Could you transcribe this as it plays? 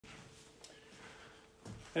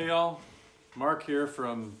Hey y'all, Mark here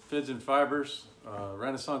from Fids and Fibers,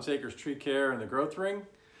 Renaissance Acres Tree Care and the Growth Ring.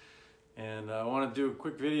 And I want to do a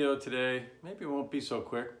quick video today. Maybe it won't be so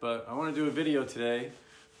quick, but I want to do a video today.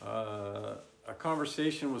 A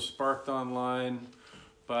conversation was sparked online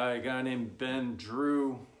by a guy named Ben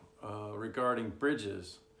Drew regarding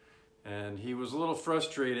bridges. And he was a little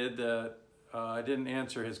frustrated that I didn't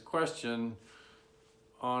answer his question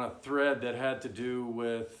on a thread that had to do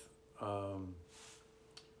with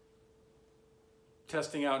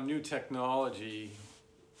testing out new technology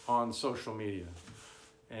on social media.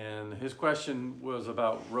 And his question was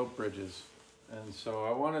about rope bridges. And so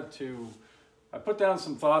I put down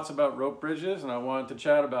some thoughts about rope bridges and I wanted to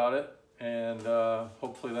chat about it. And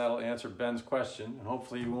hopefully that'll answer Ben's question. And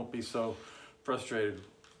hopefully you won't be so frustrated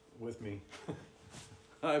with me.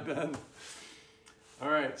 Hi, Ben. All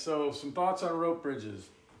right, so some thoughts on rope bridges.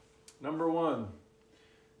 Number one,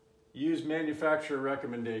 use manufacturer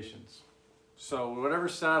recommendations. So whatever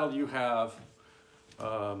saddle you have,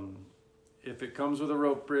 if it comes with a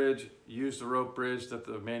rope bridge, use the rope bridge that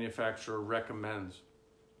the manufacturer recommends.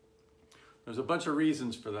 There's a bunch of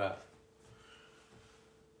reasons for that.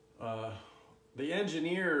 The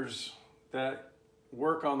engineers that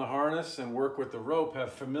work on the harness and work with the rope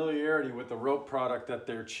have familiarity with the rope product that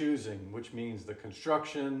they're choosing, which means the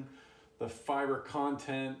construction, the fiber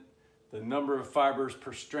content, the number of fibers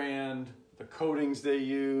per strand, the coatings they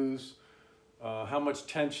use, how much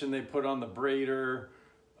tension they put on the braider,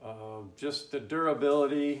 just the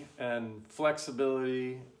durability and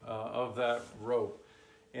flexibility of that rope.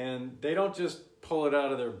 And they don't just pull it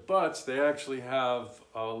out of their butts, they actually have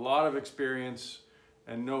a lot of experience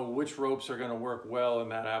and know which ropes are going to work well in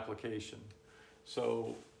that application.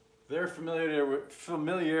 So their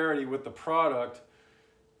familiarity with the product,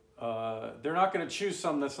 they're not going to choose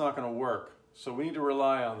something that's not going to work. So we need to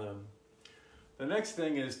rely on them. The next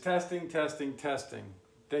thing is testing, testing, testing.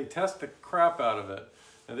 They test the crap out of it.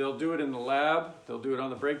 And they'll do it in the lab, they'll do it on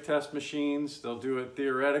the brake test machines, they'll do it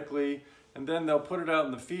theoretically, and then they'll put it out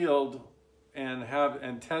in the field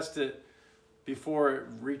and test it before it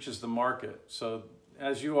reaches the market. So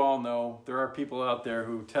as you all know, there are people out there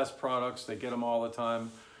who test products, they get them all the time.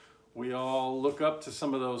 We all look up to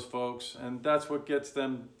some of those folks, and that's what gets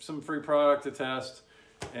them some free product to test.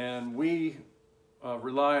 And we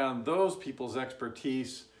rely on those people's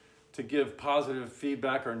expertise to give positive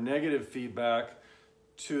feedback or negative feedback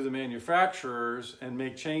to the manufacturers and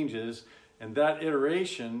make changes. And that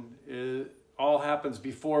iteration all happens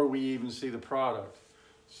before we even see the product.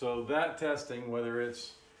 So that testing, whether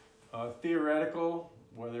it's theoretical,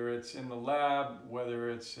 whether it's in the lab,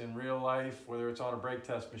 whether it's in real life, whether it's on a brake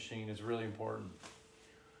test machine, is really important.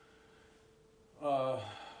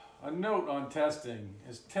 A note on testing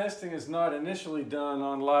is testing is not initially done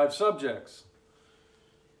on live subjects.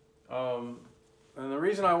 And the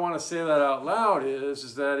reason I want to say that out loud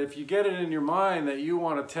is that if you get it in your mind that you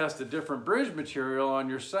want to test a different bridge material on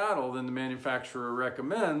your saddle than the manufacturer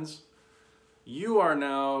recommends, you are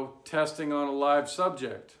now testing on a live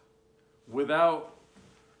subject without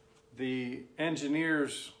the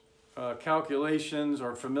engineer's calculations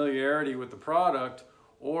or familiarity with the product,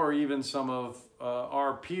 or even some of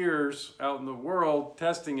our peers out in the world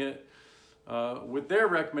testing it with their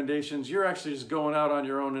recommendations. You're actually just going out on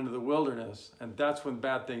your own into the wilderness, and that's when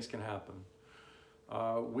bad things can happen.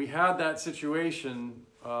 We had that situation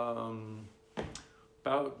about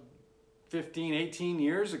 15, 18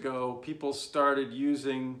 years ago. People started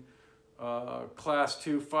using class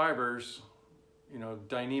 2 fibers, you know,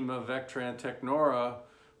 Dyneema, Vectran, Technora,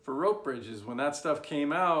 for rope bridges. When that stuff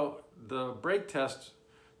came out, the brake test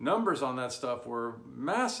numbers on that stuff were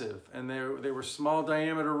massive, and they were small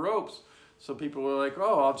diameter ropes. So people were like,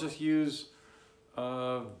 oh, I'll just use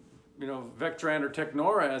you know, Vectran or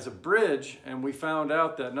Technora as a bridge. And we found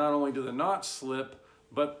out that not only do the knots slip,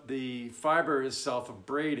 but the fiber is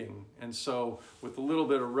self-abrading. And so with a little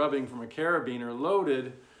bit of rubbing from a carabiner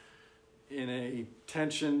loaded in a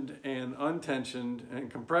tensioned and untensioned and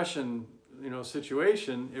compression, you know,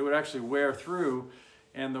 situation, it would actually wear through.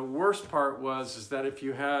 And the worst part is that if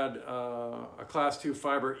you had a class 2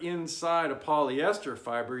 fiber inside a polyester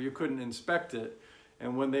fiber, you couldn't inspect it.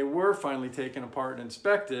 And when they were finally taken apart and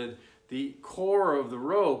inspected, the core of the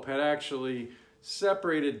rope had actually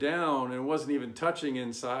separated down and wasn't even touching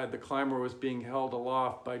inside. The climber was being held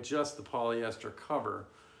aloft by just the polyester cover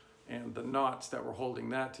and the knots that were holding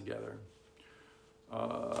that together.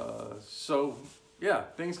 So yeah,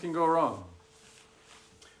 things can go wrong.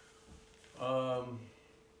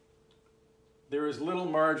 There is little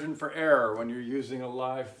margin for error when you're using a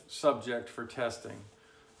live subject for testing.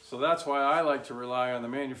 So that's why I like to rely on the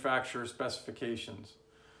manufacturer specifications.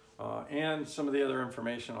 and some of the other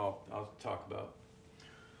information I'll talk about.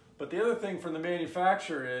 But the other thing from the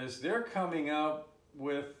manufacturer is they're coming out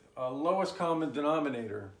with a lowest common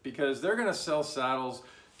denominator, because they're going to sell saddles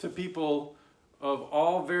to people of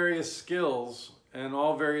all various skills and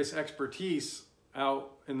all various expertise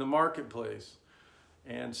out in the marketplace.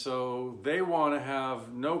 And so they want to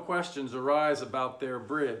have no questions arise about their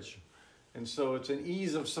bridge. And so it's an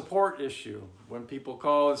ease of support issue. When people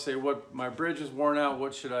call and say, "What, my bridge is worn out,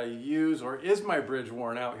 what should I use?" Or, "Is my bridge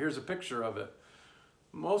worn out? Here's a picture of it."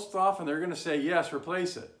 Most often they're going to say, "Yes,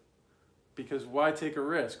 replace it." Because why take a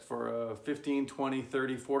risk for a $15, $20,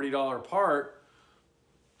 $30, $40 part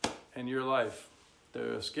in your life?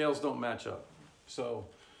 The scales don't match up. So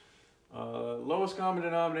lowest common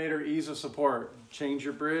denominator, ease of support. Change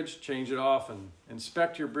your bridge, change it often.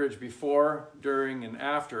 Inspect your bridge before, during, and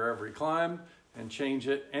after every climb, and change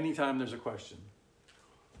it anytime there's a question.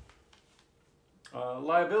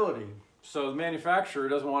 Liability. So the manufacturer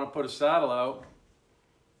doesn't want to put a saddle out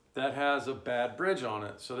that has a bad bridge on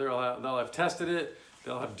it. So they'll have tested it,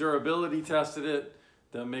 they'll have durability tested it,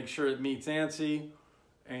 they'll make sure it meets ANSI,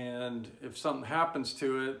 and if something happens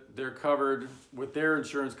to it, they're covered with their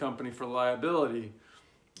insurance company for liability.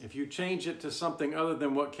 If you change it to something other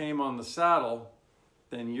than what came on the saddle,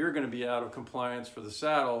 then you're going to be out of compliance for the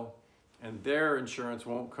saddle, and their insurance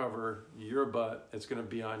won't cover your butt. It's going to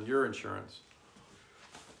be on your insurance.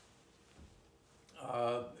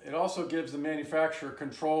 It also gives the manufacturer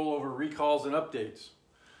control over recalls and updates.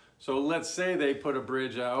 So let's say they put a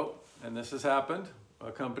bridge out, and this has happened.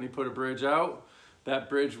 A company put a bridge out. That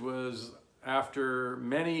bridge was, after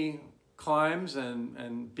many climbs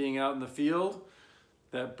and being out in the field,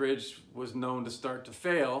 that bridge was known to start to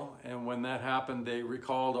fail. And when that happened, they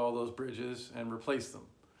recalled all those bridges and replaced them.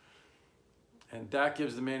 And that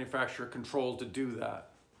gives the manufacturer control to do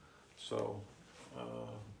that. So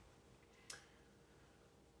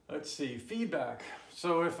let's see, feedback.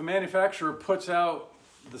 So if a manufacturer puts out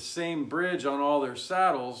the same bridge on all their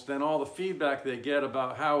saddles, then all the feedback they get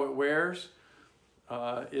about how it wears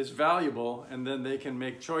is valuable, and then they can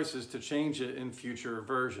make choices to change it in future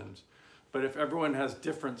versions. But if everyone has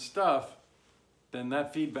different stuff, then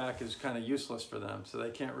that feedback is kind of useless for them, so they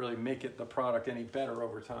can't really make the product any better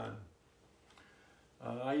over time.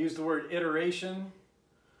 I use the word iteration.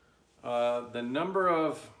 The number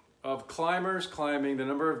of climbers climbing, the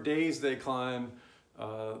number of days they climb,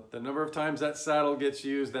 the number of times that saddle gets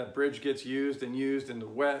used, that bridge gets used in the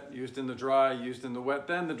wet, used in the dry, used in the wet,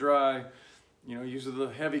 then the dry, you know, use of the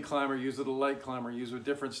heavy climber, use of the light climber, use with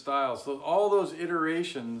different styles. So all those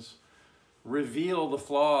iterations reveal the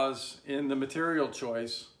flaws in the material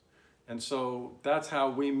choice. And so that's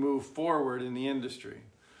how we move forward in the industry.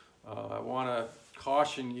 I want to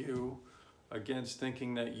caution you against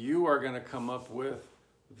thinking that you are going to come up with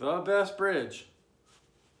the best bridge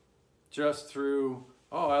just through,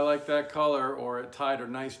 "Oh, I like that color," or "it tied a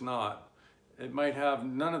nice knot." It might have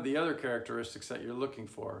none of the other characteristics that you're looking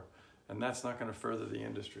for, and that's not going to further the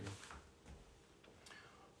industry.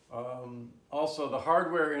 Also, the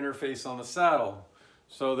hardware interface on the saddle.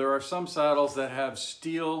 So there are some saddles that have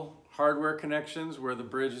steel hardware connections where the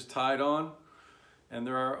bridge is tied on, and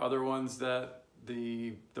there are other ones that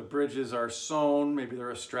the bridges are sewn, maybe they're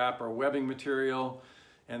a strap or webbing material,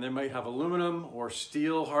 and they might have aluminum or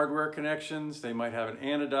steel hardware connections. They might have an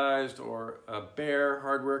anodized or a bare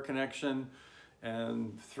hardware connection.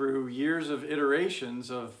 And through years of iterations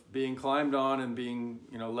of being climbed on and being,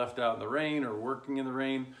 you know, left out in the rain or working in the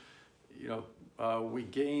rain, you know, we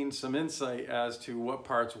gain some insight as to what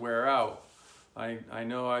parts wear out. I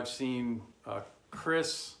know I've seen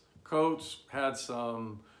Chris Coates had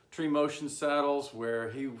some Tree Motion saddles where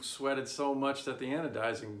he sweated so much that the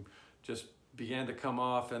anodizing just began to come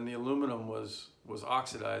off and the aluminum was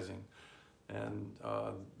oxidizing. And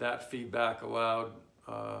that feedback allowed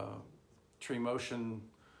Tree Motion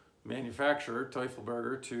manufacturer,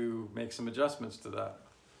 Teufelberger, to make some adjustments to that.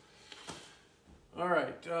 All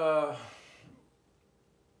right.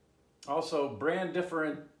 Also, brand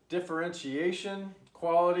differentiation,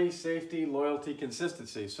 quality, safety, loyalty,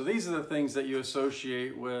 consistency. So these are the things that you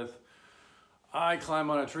associate with, I climb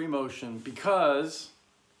on a Tree Motion because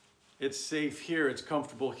it's safe here, it's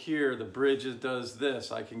comfortable here, the bridge does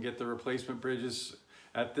this, I can get the replacement bridges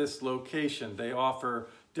at this location. They offer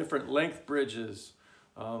different length bridges.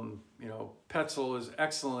 You know, Petzl is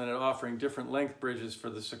excellent at offering different length bridges for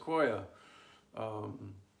the Sequoia.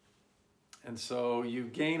 And so you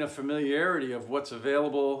gain a familiarity of what's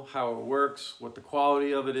available, how it works, what the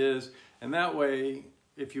quality of it is. And that way,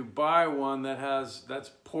 if you buy one that's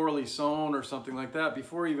poorly sewn or something like that,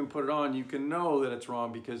 before you even put it on, you can know that it's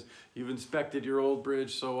wrong because you've inspected your old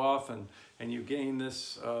bridge so often, and you gain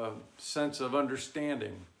this sense of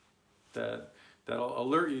understanding that'll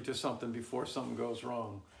alert you to something before something goes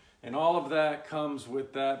wrong. And all of that comes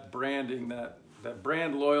with that branding, that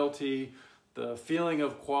brand loyalty, the feeling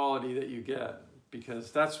of quality that you get,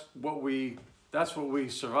 because that's what we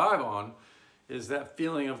survive on, is that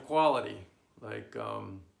feeling of quality. Like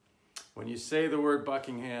when you say the word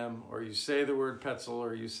Buckingham, or you say the word Petzl,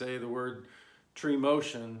 or you say the word Tree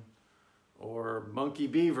Motion, or Monkey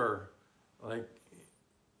Beaver, like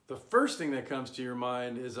the first thing that comes to your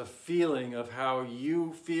mind is a feeling of how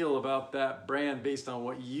you feel about that brand based on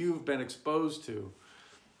what you've been exposed to.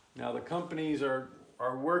 Now the companies are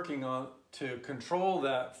working on to control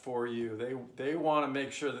that for you. They want to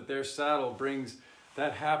make sure that their saddle brings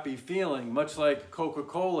that happy feeling, much like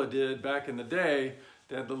Coca-Cola did back in the day.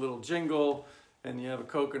 They had the little jingle, and you have a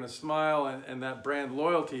Coke and a smile, and that brand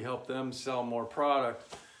loyalty helped them sell more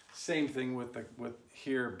product. Same thing with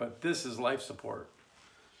here, but this is life support.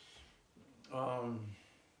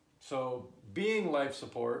 So being life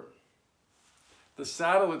support, the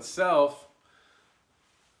saddle itself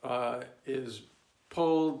is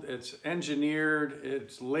pulled, it's engineered,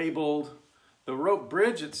 it's labeled. The rope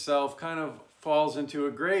bridge itself kind of falls into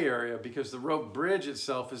a gray area because the rope bridge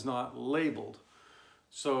itself is not labeled.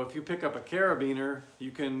 So if you pick up a carabiner,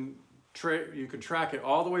 you can track it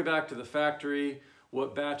all the way back to the factory,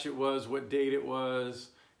 what batch it was, what date it was,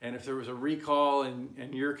 and if there was a recall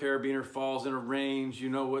and your carabiner falls in a range, you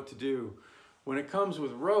know what to do. When it comes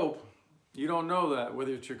with rope, you don't know that,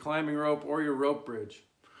 whether it's your climbing rope or your rope bridge.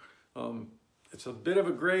 It's a bit of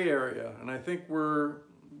a gray area, and I think we're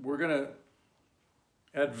gonna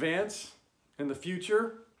advance in the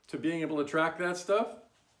future to being able to track that stuff.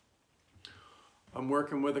 I'm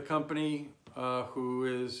working with a company who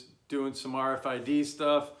is doing some RFID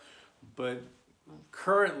stuff, but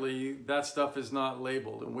currently that stuff is not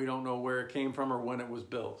labeled, and we don't know where it came from or when it was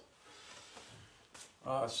built.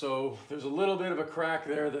 So there's a little bit of a crack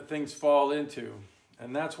there that things fall into,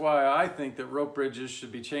 and that's why I think that rope bridges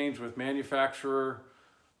should be changed with manufacturer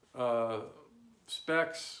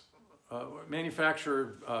specs,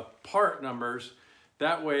 manufacturer part numbers.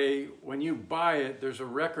 That way, when you buy it, there's a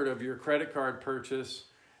record of your credit card purchase,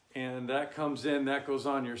 and that comes in, that goes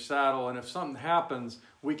on your saddle, and if something happens,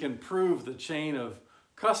 we can prove the chain of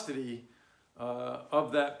custody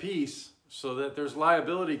of that piece so that there's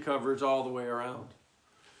liability coverage all the way around.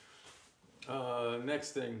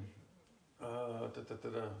 Next thing. Oh,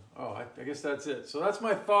 I guess that's it. So that's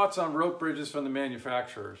my thoughts on rope bridges from the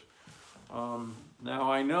manufacturers.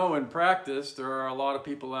 Now I know in practice there are a lot of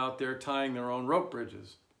people out there tying their own rope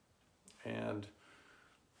bridges, and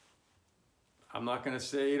I'm not going to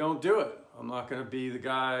say you don't do it. I'm not going to be the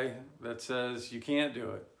guy that says you can't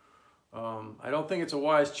do it. I don't think it's a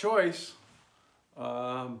wise choice,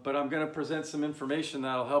 but I'm going to present some information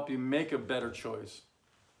that'll help you make a better choice.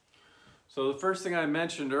 So the first thing I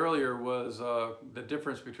mentioned earlier was the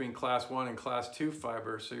difference between class 1 and class 2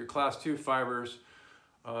 fibers. So your class 2 fibers,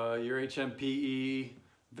 your HMPE,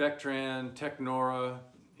 Vectran, Technora,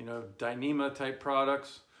 Dyneema type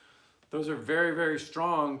products, those are very, very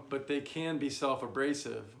strong, but they can be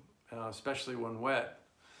self-abrasive, especially when wet.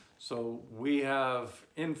 So we have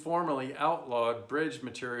informally outlawed bridge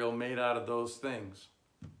material made out of those things.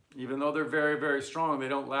 Even though they're very, very strong, they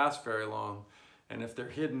don't last very long. And if they're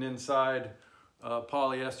hidden inside a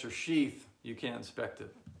polyester sheath, you can't inspect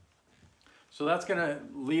it. So that's going to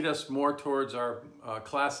lead us more towards our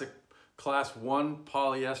classic class 1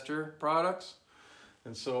 polyester products.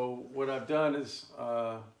 And so what I've done is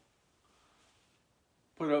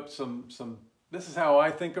put up some, this is how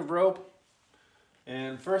I think of rope.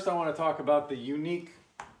 And first I want to talk about the unique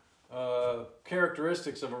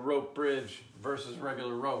characteristics of a rope bridge versus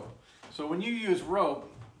regular rope. So when you use rope,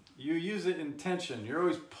 you use it in tension. You're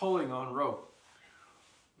always pulling on rope.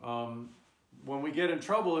 When we get in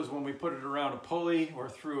trouble is when we put it around a pulley or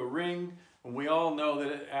through a ring, and we all know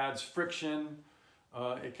that it adds friction,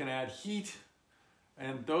 it can add heat,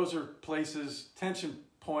 and those are places, tension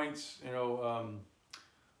points,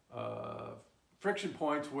 friction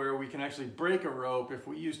points where we can actually break a rope if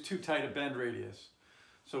we use too tight a bend radius.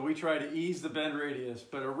 So we try to ease the bend radius,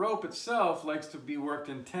 but a rope itself likes to be worked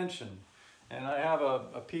in tension. And I have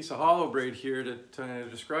a piece of hollow braid here to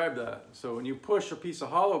describe that. So when you push a piece of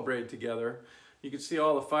hollow braid together, you can see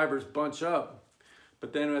all the fibers bunch up.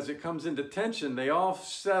 But then as it comes into tension, they all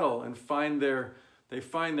settle and find their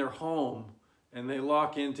home, and they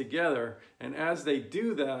lock in together. And as they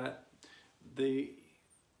do that,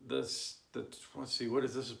 let's see, what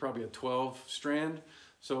is this? This is probably a 12 strand.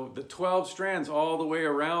 So the 12 strands all the way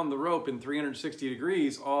around the rope in 360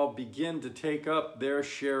 degrees all begin to take up their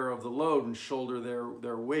share of the load and shoulder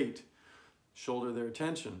their weight, shoulder their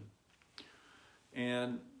tension.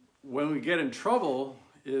 And when we get in trouble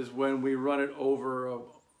is when we run it over,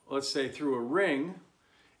 let's say through a ring,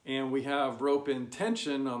 and we have rope in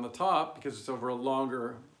tension on the top because it's over a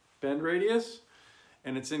longer bend radius,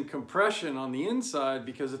 and it's in compression on the inside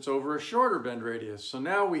because it's over a shorter bend radius. So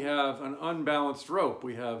now we have an unbalanced rope.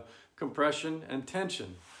 We have compression and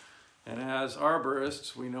tension. And as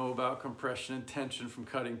arborists, we know about compression and tension from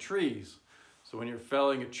cutting trees. So when you're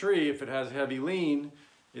felling a tree, if it has heavy lean,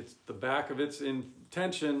 it's the back of it's in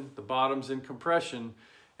tension, the bottom's in compression.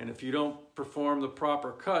 And if you don't perform the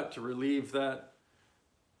proper cut to relieve that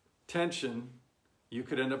tension, you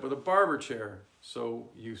could end up with a barber chair. So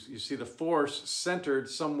you see the force centered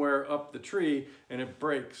somewhere up the tree and it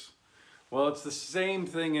breaks. Well, it's the same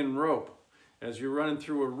thing in rope. As you're running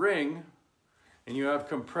through a ring and you have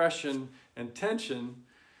compression and tension,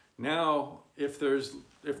 now if there's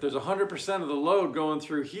 100% of the load going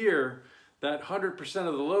through here, that 100%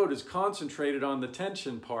 of the load is concentrated on the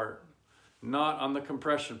tension part, not on the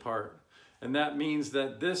compression part. And that means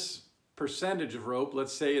that this percentage of rope,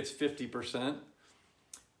 let's say it's 50%,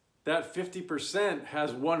 that 50%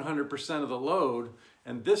 has 100% of the load,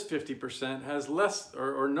 and this 50% has less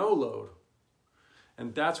or no load.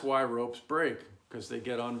 And that's why ropes break, because they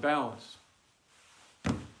get unbalanced.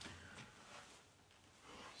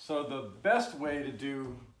 So the best way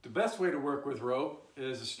to work with rope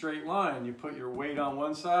is a straight line. You put your weight on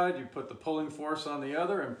one side, you put the pulling force on the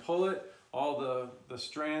other and pull it. All the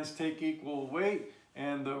strands take equal weight,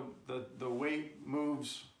 and the weight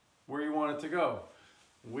moves where you want it to go.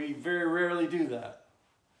 We very rarely do that.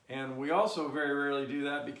 And we also very rarely do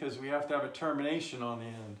that because we have to have a termination on the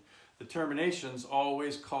end. The terminations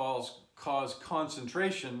always cause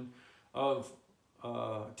concentration of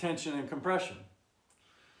tension and compression.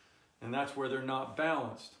 And that's where they're not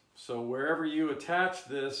balanced. So wherever you attach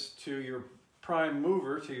this to your prime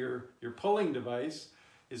mover, to your pulling device,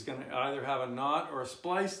 is going to either have a knot or a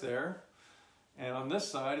splice there. And on this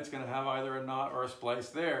side, it's going to have either a knot or a splice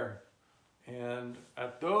there. And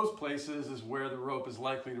at those places is where the rope is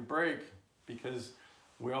likely to break, because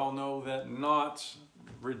we all know that knots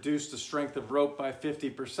reduce the strength of rope by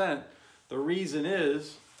 50%. The reason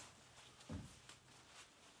is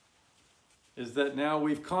that now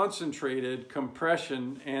we've concentrated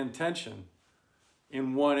compression and tension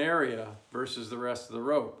in one area versus the rest of the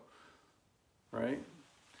rope, right?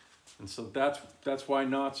 And so that's why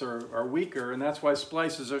knots are weaker, and that's why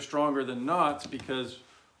splices are stronger than knots, because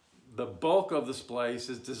the bulk of the splice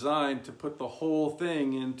is designed to put the whole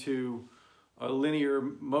thing into a linear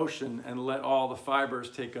motion and let all the fibers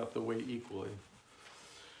take up the weight equally.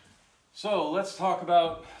 So let's talk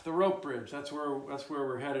about the rope bridge. That's where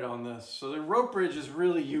we're headed on this. So the rope bridge is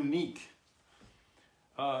really unique.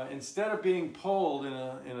 Instead of being pulled in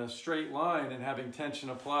a straight line and having tension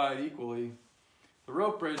applied equally, the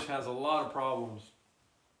rope bridge has a lot of problems.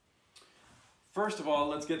 First of all,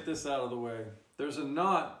 let's get this out of the way. There's a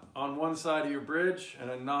knot on one side of your bridge and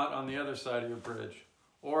a knot on the other side of your bridge,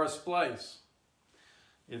 or a splice.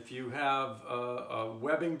 If you have a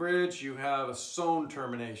webbing bridge, you have a sewn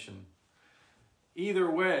termination. Either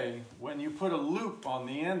way, when you put a loop on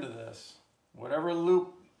the end of this, whatever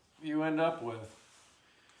loop you end up with,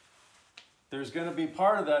 there's going to be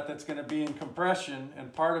part of that that's going to be in compression,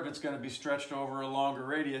 and part of it's going to be stretched over a longer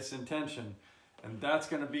radius in tension. And that's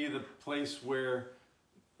going to be the place where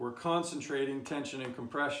we're concentrating tension and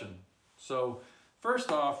compression. So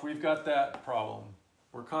first off, we've got that problem.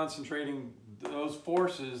 We're concentrating those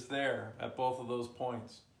forces there at both of those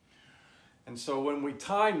points. And so when we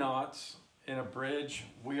tie knots in a bridge,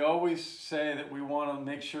 we always say that we want to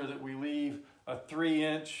make sure that we leave a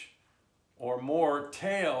 3-inch or more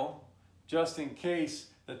tail, just in case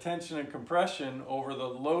the tension and compression over the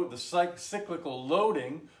load, the cyclical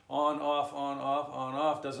loading, on,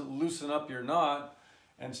 off, doesn't loosen up your knot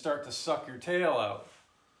and start to suck your tail out,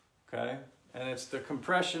 okay? And it's the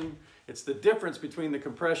compression, it's the difference between the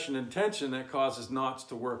compression and tension that causes knots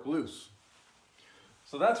to work loose.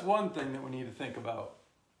 So that's one thing that we need to think about.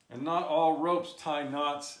 And not all ropes tie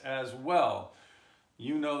knots as well.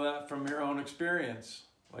 You know that from your own experience.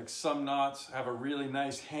 Like some knots have a really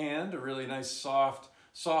nice hand, a really nice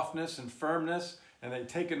softness and firmness, and they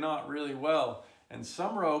take a knot really well. And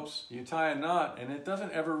some ropes, you tie a knot and it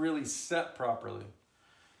doesn't ever really set properly.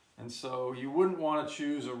 And so you wouldn't want to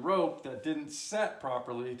choose a rope that didn't set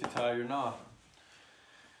properly to tie your knot.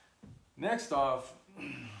 Next off,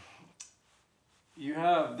 you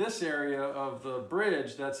have this area of the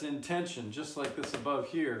bridge that's in tension, just like this above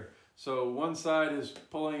here. So one side is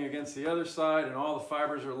pulling against the other side and all the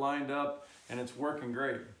fibers are lined up and it's working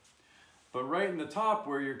great. But right in the top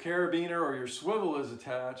where your carabiner or your swivel is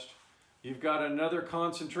attached, you've got another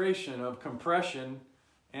concentration of compression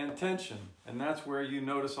and tension. And that's where you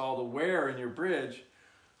notice all the wear in your bridge,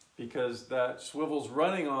 because that swivel's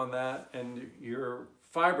running on that and your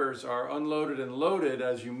fibers are unloaded and loaded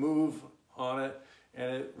as you move on it,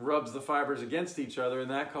 and it rubs the fibers against each other, and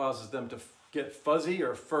that causes them to get fuzzy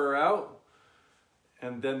or fur out,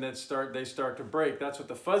 and then they start to break. That's what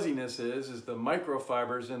the fuzziness is the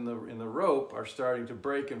microfibers in the rope are starting to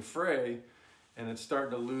break and fray, and it's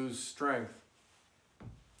starting to lose strength.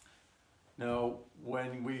 Now,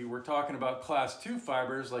 when we were talking about class 2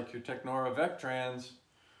 fibers like your Technora Vectrans,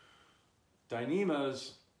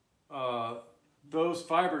 Dynemas, those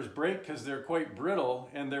fibers break because they're quite brittle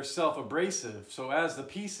and they're self-abrasive. So as the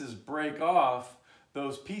pieces break off,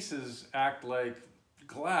 those pieces act like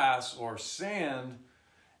glass or sand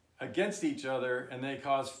against each other, and they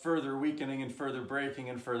cause further weakening and further breaking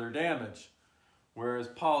and further damage. Whereas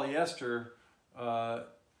polyester,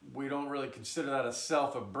 we don't really consider that a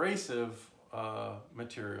self-abrasive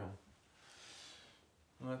material.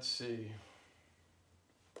 Let's see.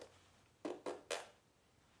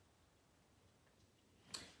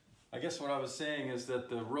 I guess what I was saying is that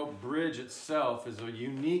the rope bridge itself is a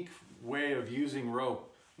unique way of using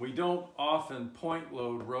rope. We don't often point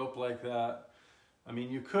load rope like that. I mean,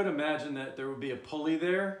 you could imagine that there would be a pulley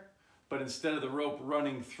there, but instead of the rope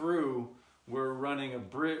running through, we're running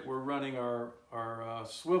our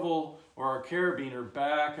swivel or our carabiner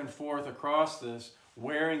back and forth across this,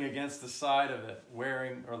 wearing against the side of it,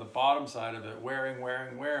 or the bottom side of it,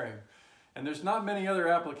 wearing. And there's not many other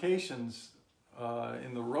applications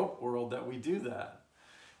in the rope world that we do that,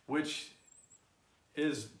 which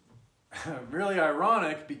is really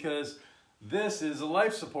ironic because this is a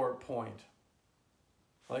life support point.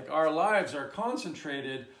 Like, our lives are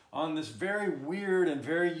concentrated on this very weird and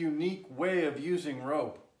very unique way of using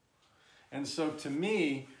rope. And so to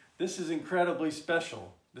me, this is incredibly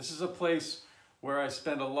special. This is a place where I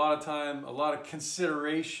spend a lot of time, a lot of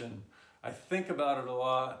consideration. I think about it a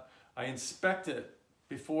lot. I inspect it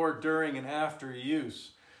before, during, and after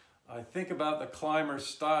use. I think about the climber's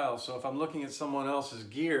style. So if I'm looking at someone else's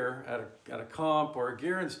gear at a comp or a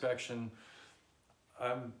gear inspection,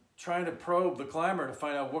 I'm trying to probe the climber to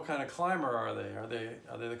find out what kind of climber are they. Are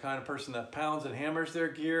they the kind of person that pounds and hammers their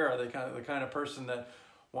gear? Are they the kind of person that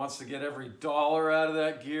wants to get every dollar out of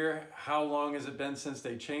that gear? How long has it been since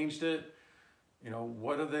they changed it? You know,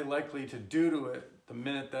 what are they likely to do to it the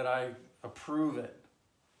minute that I approve it?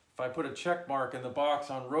 If I put a check mark in the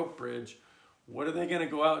box on rope bridge, what are they going to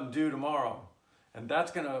go out and do tomorrow? And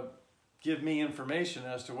that's going to give me information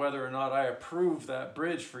as to whether or not I approve that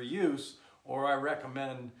bridge for use, or I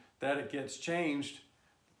recommend that it gets changed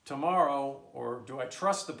tomorrow, or do I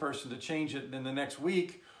trust the person to change it in the next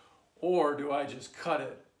week, or do I just cut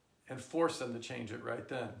it and force them to change it right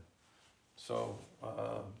then? So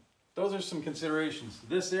those are some considerations.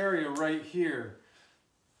 This area right here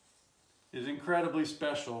is incredibly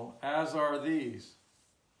special, as are these.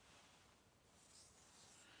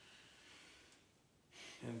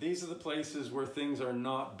 And these are the places where things are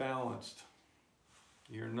not balanced.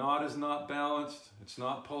 Your knot is not balanced, it's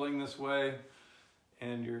not pulling this way,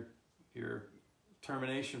 and your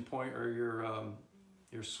termination point, or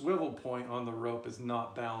your swivel point on the rope, is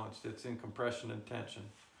not balanced. It's in compression and tension.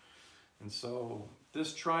 And so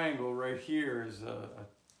this triangle right here is a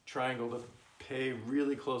triangle to pay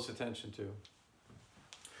really close attention to.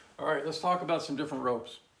 All right, let's talk about some different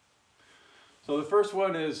ropes. So the first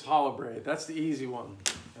one is hollow braid. That's the easy one,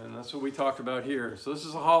 and that's what we talked about here. So this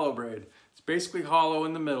is a hollow braid. It's basically hollow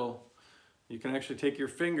in the middle. You can actually take your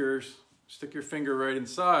fingers, stick your finger right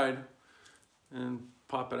inside and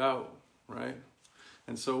pop it out, right?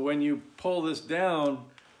 And so when you pull this down,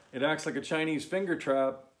 it acts like a Chinese finger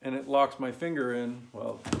trap, and it locks my finger in.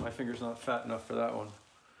 Well, my finger's not fat enough for that one.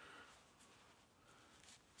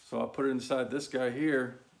 So I'll put it inside this guy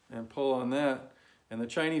here and pull on that, and the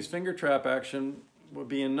Chinese finger trap action would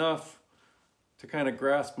be enough to kind of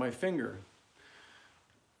grasp my finger.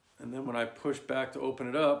 And then when I push back to open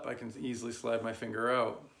it up, I can easily slide my finger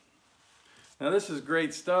out. Now this is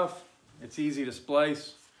great stuff. It's easy to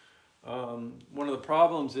splice. One of the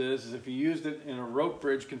problems is if you used it in a rope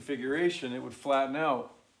bridge configuration, it would flatten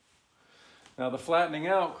out. Now the flattening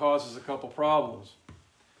out causes a couple problems.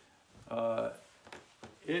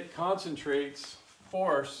 It concentrates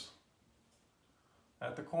force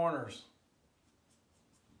at the corners.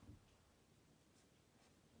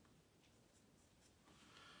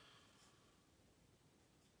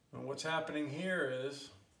 And what's happening here is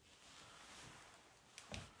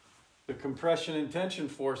the compression and tension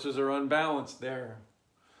forces are unbalanced there.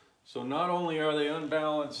 So not only are they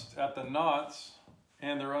unbalanced at the knots,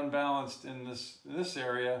 and they're unbalanced in this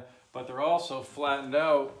area, but they're also flattened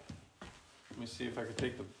out. Let me see if I can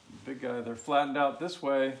take the big guy. They're flattened out this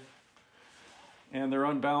way, and they're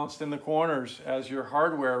unbalanced in the corners as your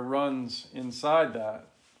hardware runs inside that,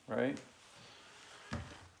 right?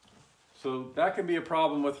 So that can be a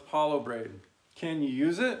problem with hollow braid. Can you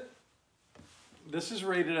use it? This is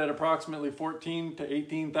rated at approximately 14 to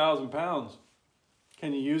 18,000 pounds.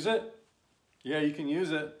 Can you use it? Yeah, you can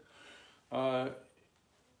use it. The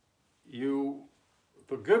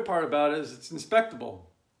good part about it is it's inspectable.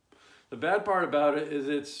 The bad part about it is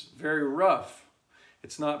it's very rough.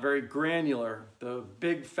 It's not very granular. The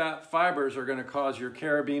big fat fibers are going to cause your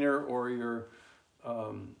carabiner or your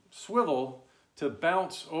swivel to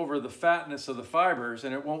bounce over the fatness of the fibers,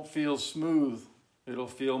 and it won't feel smooth. It'll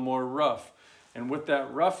feel more rough. And with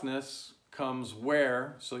that roughness comes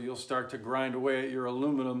wear, so you'll start to grind away at your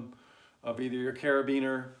aluminum of either your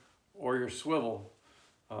carabiner or your swivel.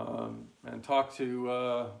 And talk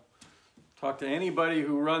to anybody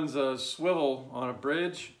who runs a swivel on a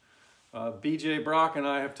bridge. BJ Brock and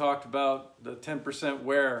I have talked about the 10%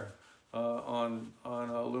 wear on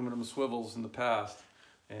aluminum swivels in the past,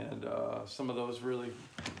 and some of those really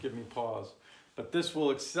give me pause. But this will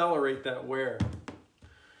accelerate that wear.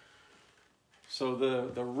 So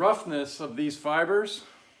the roughness of these fibers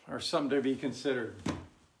are something to be considered.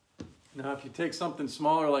 Now, if you take something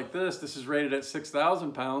smaller like this is rated at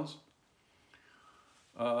 6,000 pounds.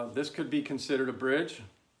 This could be considered a bridge.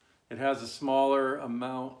 It has a smaller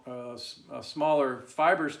amount, smaller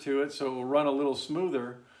fibers to it, so it will run a little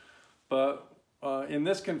smoother. But in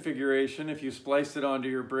this configuration, if you spliced it onto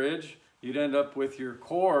your bridge, you'd end up with your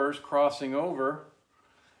cores crossing over.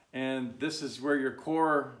 And this is where your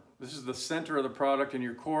core, this is the center of the product, and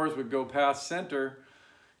your cores would go past center.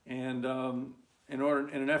 And in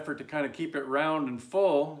an effort to kind of keep it round and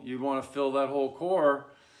full, you'd want to fill that whole core.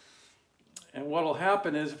 And what will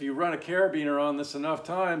happen is if you run a carabiner on this enough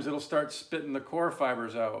times, it'll start spitting the core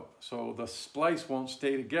fibers out. So the splice won't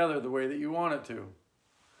stay together the way that you want it to.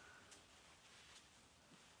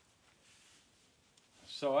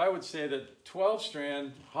 So I would say that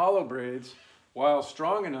 12-strand hollow braids, while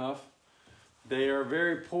strong enough, they are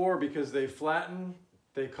very poor because they flatten,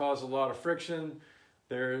 they cause a lot of friction.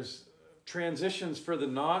 There's transitions for the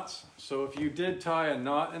knots. So if you did tie a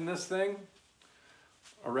knot in this thing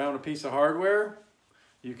around a piece of hardware,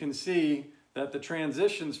 you can see that the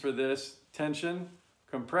transitions for this tension,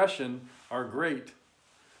 compression are great.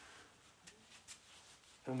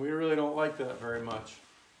 And we really don't like that very much.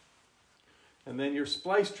 And then your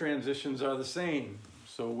splice transitions are the same.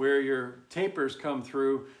 So where your tapers come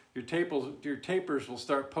through, your tapers will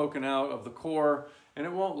start poking out of the core, and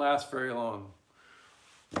it won't last very long.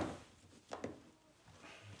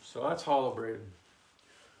 So that's hollow braided.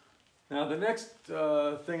 Now the next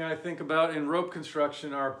thing I think about in rope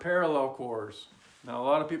construction are parallel cores. Now a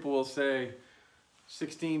lot of people will say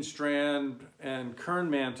 16-strand and kern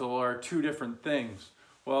mantle are two different things.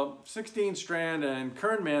 Well, 16-strand and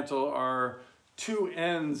kern mantle are two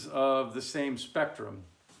ends of the same spectrum,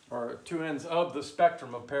 or two ends of the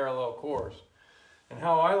spectrum of parallel cores. And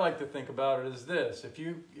how I like to think about it is this. If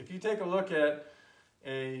you take a look at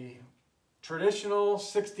a traditional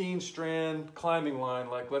 16-strand climbing line,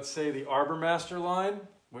 like let's say the Arbormaster line,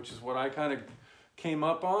 which is what I kind of came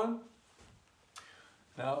up on.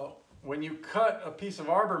 Now, when you cut a piece of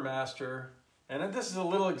Arbormaster, and this is a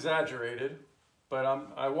little exaggerated, but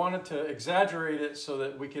I wanted to exaggerate it so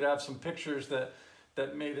that we could have some pictures that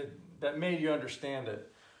made you understand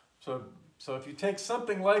it. So if you take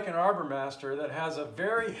something like an Arbormaster that has a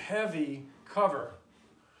very heavy cover,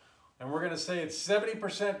 and we're going to say it's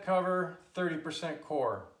 70% cover, 30%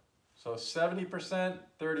 core. So 70%,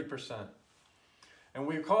 30%. And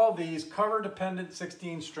we call these cover-dependent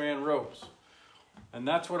 16-strand ropes. And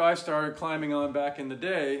that's what I started climbing on back in the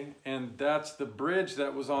day, and that's the bridge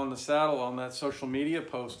that was on the saddle on that social media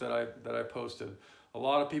post that I posted. A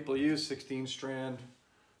lot of people use 16-strand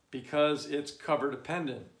because it's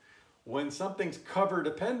cover-dependent. When something's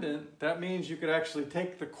cover-dependent, that means you could actually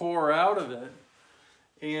take the core out of it,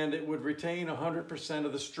 and it would retain 100%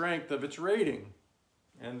 of the strength of its rating.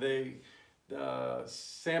 And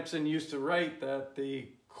Sampson used to write that the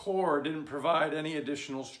core didn't provide any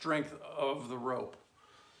additional strength of the rope.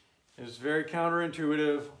 It's very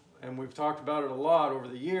counterintuitive, and we've talked about it a lot over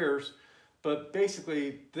the years, but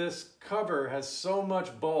basically this cover has so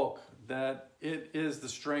much bulk that it is the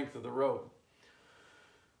strength of the rope.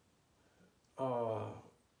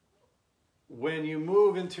 When you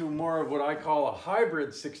move into more of what I call a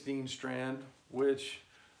hybrid 16 strand, which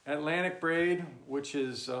Atlantic braid, which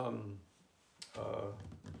is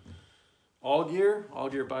All Gear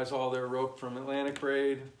buys all their rope from Atlantic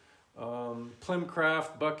braid,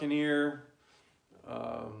 Plimcraft, Buccaneer,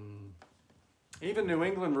 even New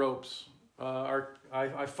England ropes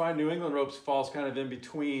I find New England ropes falls kind of in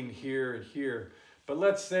between here and here. But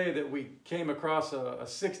let's say that we came across a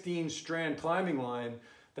 16 strand climbing line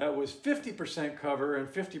that was 50% cover and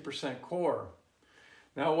 50% core.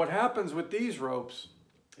 Now what happens with these ropes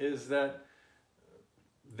is that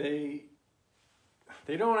they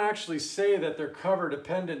don't actually say that they're cover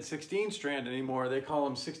dependent 16 strand anymore. They call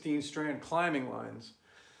them 16 strand climbing lines.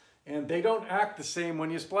 And they don't act the same when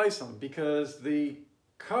you splice them because the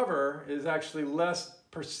cover is actually less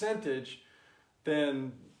percentage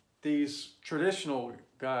than these traditional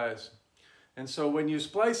guys. And so when you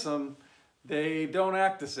splice them, they don't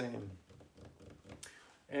act the same.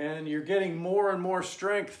 And you're getting more and more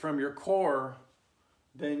strength from your core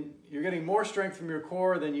than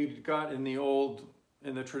you got in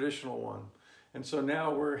the traditional one. And so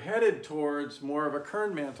now we're headed towards more of a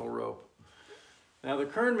kern mantle rope. Now the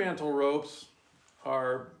kern mantle ropes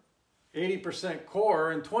are 80%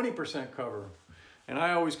 core and 20% cover. And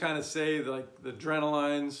I always kind of say like the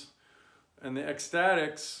Adrenalines and the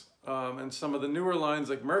Ecstatics and some of the newer lines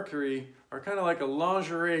like Mercury are kind of like a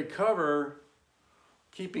lingerie cover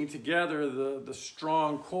keeping together the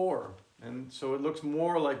strong core. And so it looks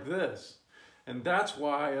more like this. And that's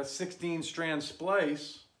why a 16 strand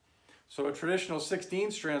splice, so a traditional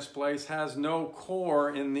 16 strand splice has no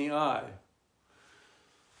core in the eye.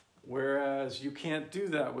 Whereas you can't do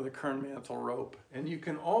that with a kern mantle rope. And you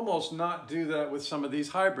can almost not do that with some of these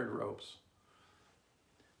hybrid ropes.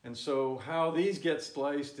 And so how these get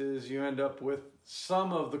spliced is you end up with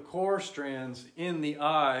some of the core strands in the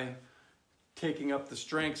eye taking up the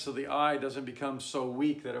strength so the eye doesn't become so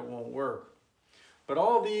weak that it won't work. But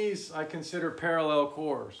all these I consider parallel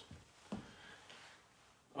cores.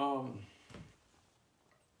 I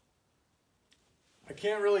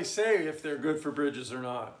can't really say if they're good for bridges or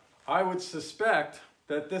not. I would suspect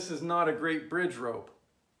that this is not a great bridge rope.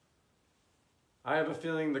 I have a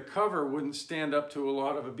feeling the cover wouldn't stand up to a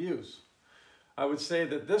lot of abuse. I would say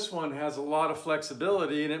that this one has a lot of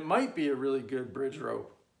flexibility and it might be a really good bridge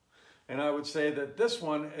rope. And I would say that this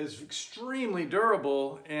one is extremely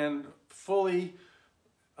durable and fully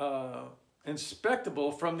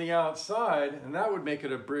inspectable from the outside, and that would make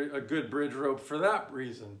it a good bridge rope for that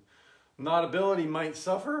reason. Knotability might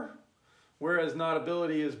suffer, whereas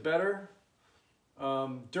knotability is better.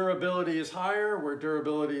 Durability is higher, where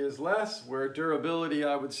durability is less, where durability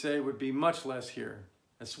I would say would be much less here,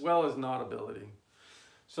 as well as knotability.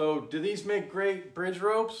 So do these make great bridge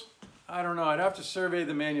ropes? I don't know. I'd have to survey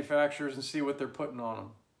the manufacturers and see what they're putting on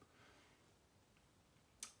them.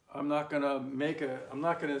 I'm not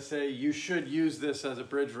gonna say you should use this as a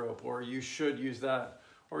bridge rope or you should use that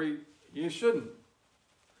or you shouldn't.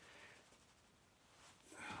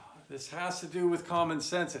 This has to do with common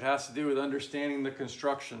sense. It has to do with understanding the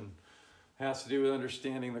construction. It has to do with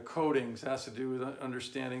understanding the coatings. It has to do with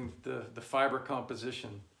understanding the fiber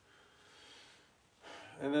composition.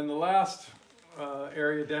 And then the last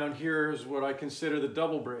area down here is what I consider the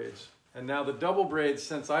double braids. And now the double braids,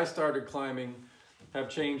 since I started climbing, have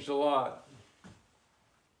changed a lot.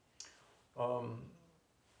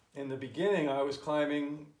 In the beginning, I was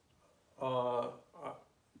climbing,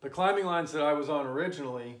 the climbing lines that I was on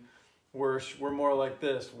originally were more like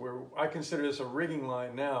this, where I consider this a rigging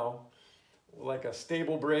line now, like a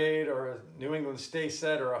stable braid or a New England stay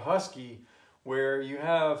set or a husky, where you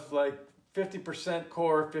have like 50%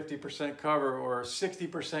 core, 50% cover, or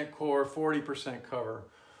 60% core, 40% cover.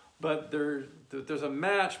 But there's a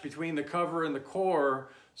match between the cover and the core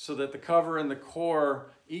so that the cover and the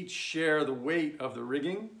core each share the weight of the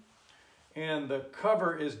rigging. And the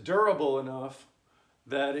cover is durable enough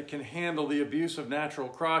that it can handle the abuse of natural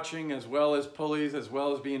crotching as well as pulleys, as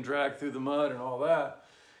well as being dragged through the mud and all that.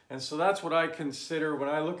 And so that's what I consider when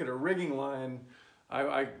I look at a rigging line.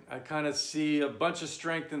 I kind of see a bunch of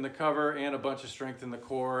strength in the cover and a bunch of strength in the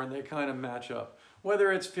core, and they kind of match up.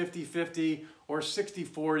 Whether it's 50-50 or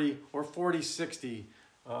 60-40 or 40-60,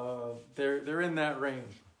 they're in that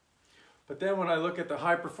range. But then when I look at the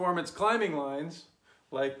high performance climbing lines,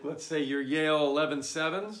 like let's say your Yale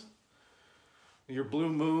 11.7s, your Blue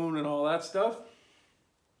Moon and all that stuff,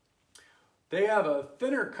 they have a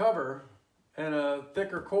thinner cover and a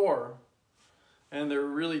thicker core, and they're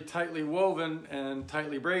really tightly woven and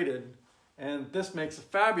tightly braided, and this makes a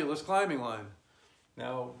fabulous climbing line.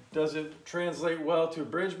 Now, does it translate well to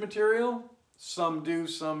bridge material? Some do,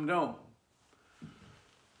 some don't.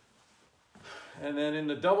 And then in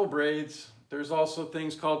the double braids, there's also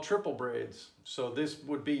things called triple braids. So this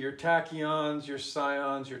would be your tachyons, your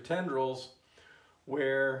scions, your tendrils,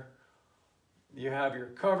 where you have your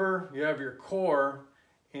cover, you have your core,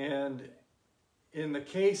 and in the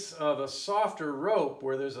case of a softer rope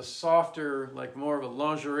where there's a softer, like more of a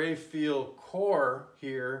lingerie feel core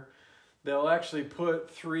here, they'll actually put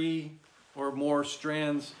 3 or more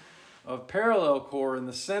strands of parallel core in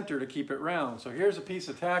the center to keep it round. So here's a piece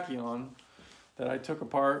of tachyon that I took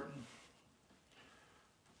apart.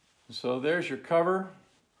 So there's your cover,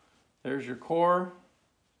 there's your core.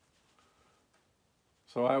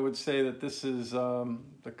 So I would say that this is,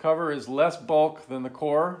 the cover is less bulk than the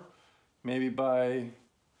core, maybe by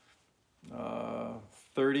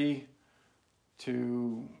 30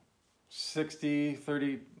 to 60,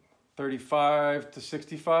 35 to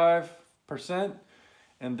 65%.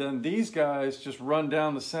 And then these guys just run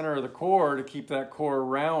down the center of the core to keep that core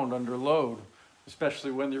round under load,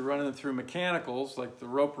 especially when you're running it through mechanicals, like the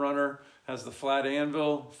rope runner has the flat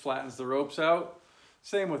anvil, flattens the ropes out.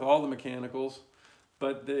 Same with all the mechanicals,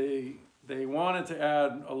 but they wanted to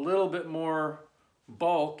add a little bit more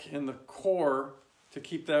bulk in the core to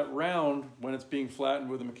keep that round when it's being flattened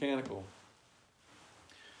with a mechanical.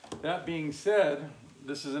 That being said,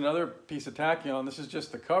 this is another piece of tachyon. This is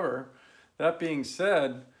just the cover. That being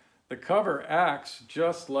said, the cover acts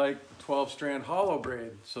just like 12-strand hollow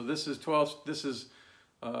braid. So this is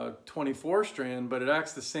 24 strand, but it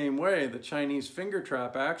acts the same way. The Chinese finger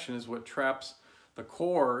trap action is what traps the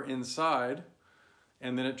core inside,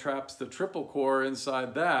 and then it traps the triple core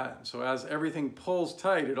inside that. So as everything pulls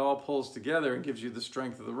tight, it all pulls together and gives you the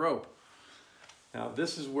strength of the rope. Now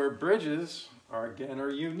this is where bridges are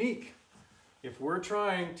unique. If we're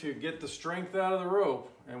trying to get the strength out of the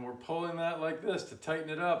rope and we're pulling that like this to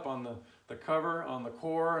tighten it up on the cover, on the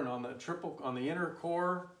core, and on the inner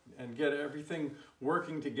core, and get everything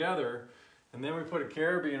working together, and then we put a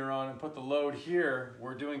carabiner on and put the load here,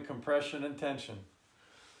 we're doing compression and tension.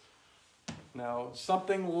 Now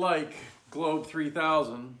something like Globe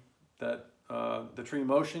 3000 that the Tree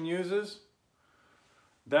Motion uses,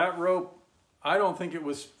 that rope, I don't think it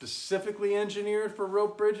was specifically engineered for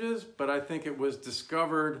rope bridges, but I think it was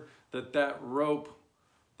discovered that that rope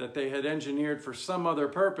that they had engineered for some other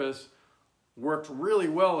purpose worked really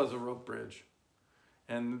well as a rope bridge.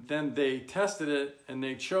 And then they tested it and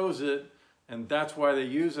they chose it, and that's why they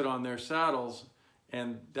use it on their saddles.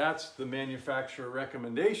 And that's the manufacturer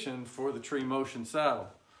recommendation for the Tree Motion saddle.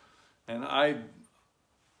 And I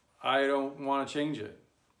don't want to change it.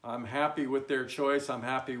 I'm happy with their choice. I'm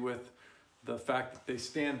happy with the fact that they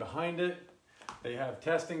stand behind it. They have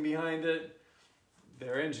testing behind it.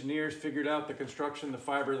 Their engineers figured out the construction, the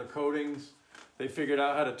fiber, the coatings. They figured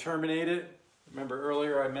out how to terminate it. Remember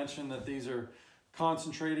earlier I mentioned that these are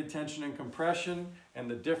concentrated tension and compression, and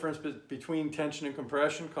the difference between tension and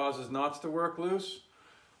compression causes knots to work loose.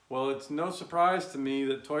 Well, it's no surprise to me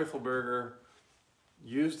that Teufelberger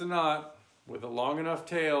used a knot with a long enough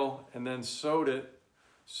tail and then sewed it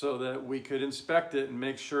so that we could inspect it and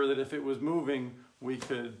make sure that if it was moving, we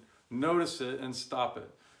could notice it and stop it.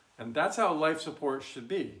 And that's how life support should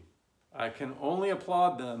be. I can only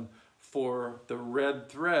applaud them for the red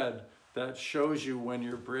thread that shows you when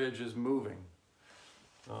your bridge is moving.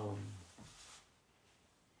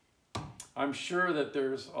 I'm sure that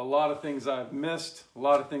there's a lot of things I've missed, a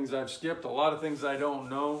lot of things I've skipped, a lot of things I don't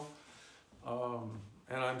know.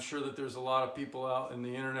 And I'm sure that there's a lot of people out in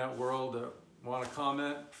the internet world that want to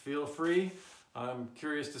comment. Feel free. I'm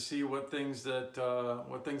curious to see what things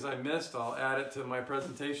I missed. I'll add it to my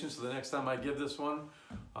presentation, so the next time I give this one,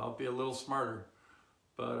 I'll be a little smarter.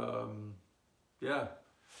 But yeah,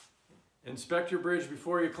 inspect your bridge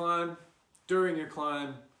before you climb, during your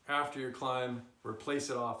climb, after your climb, replace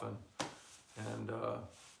it often, and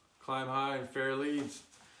climb high and fair leads.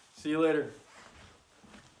 See you later.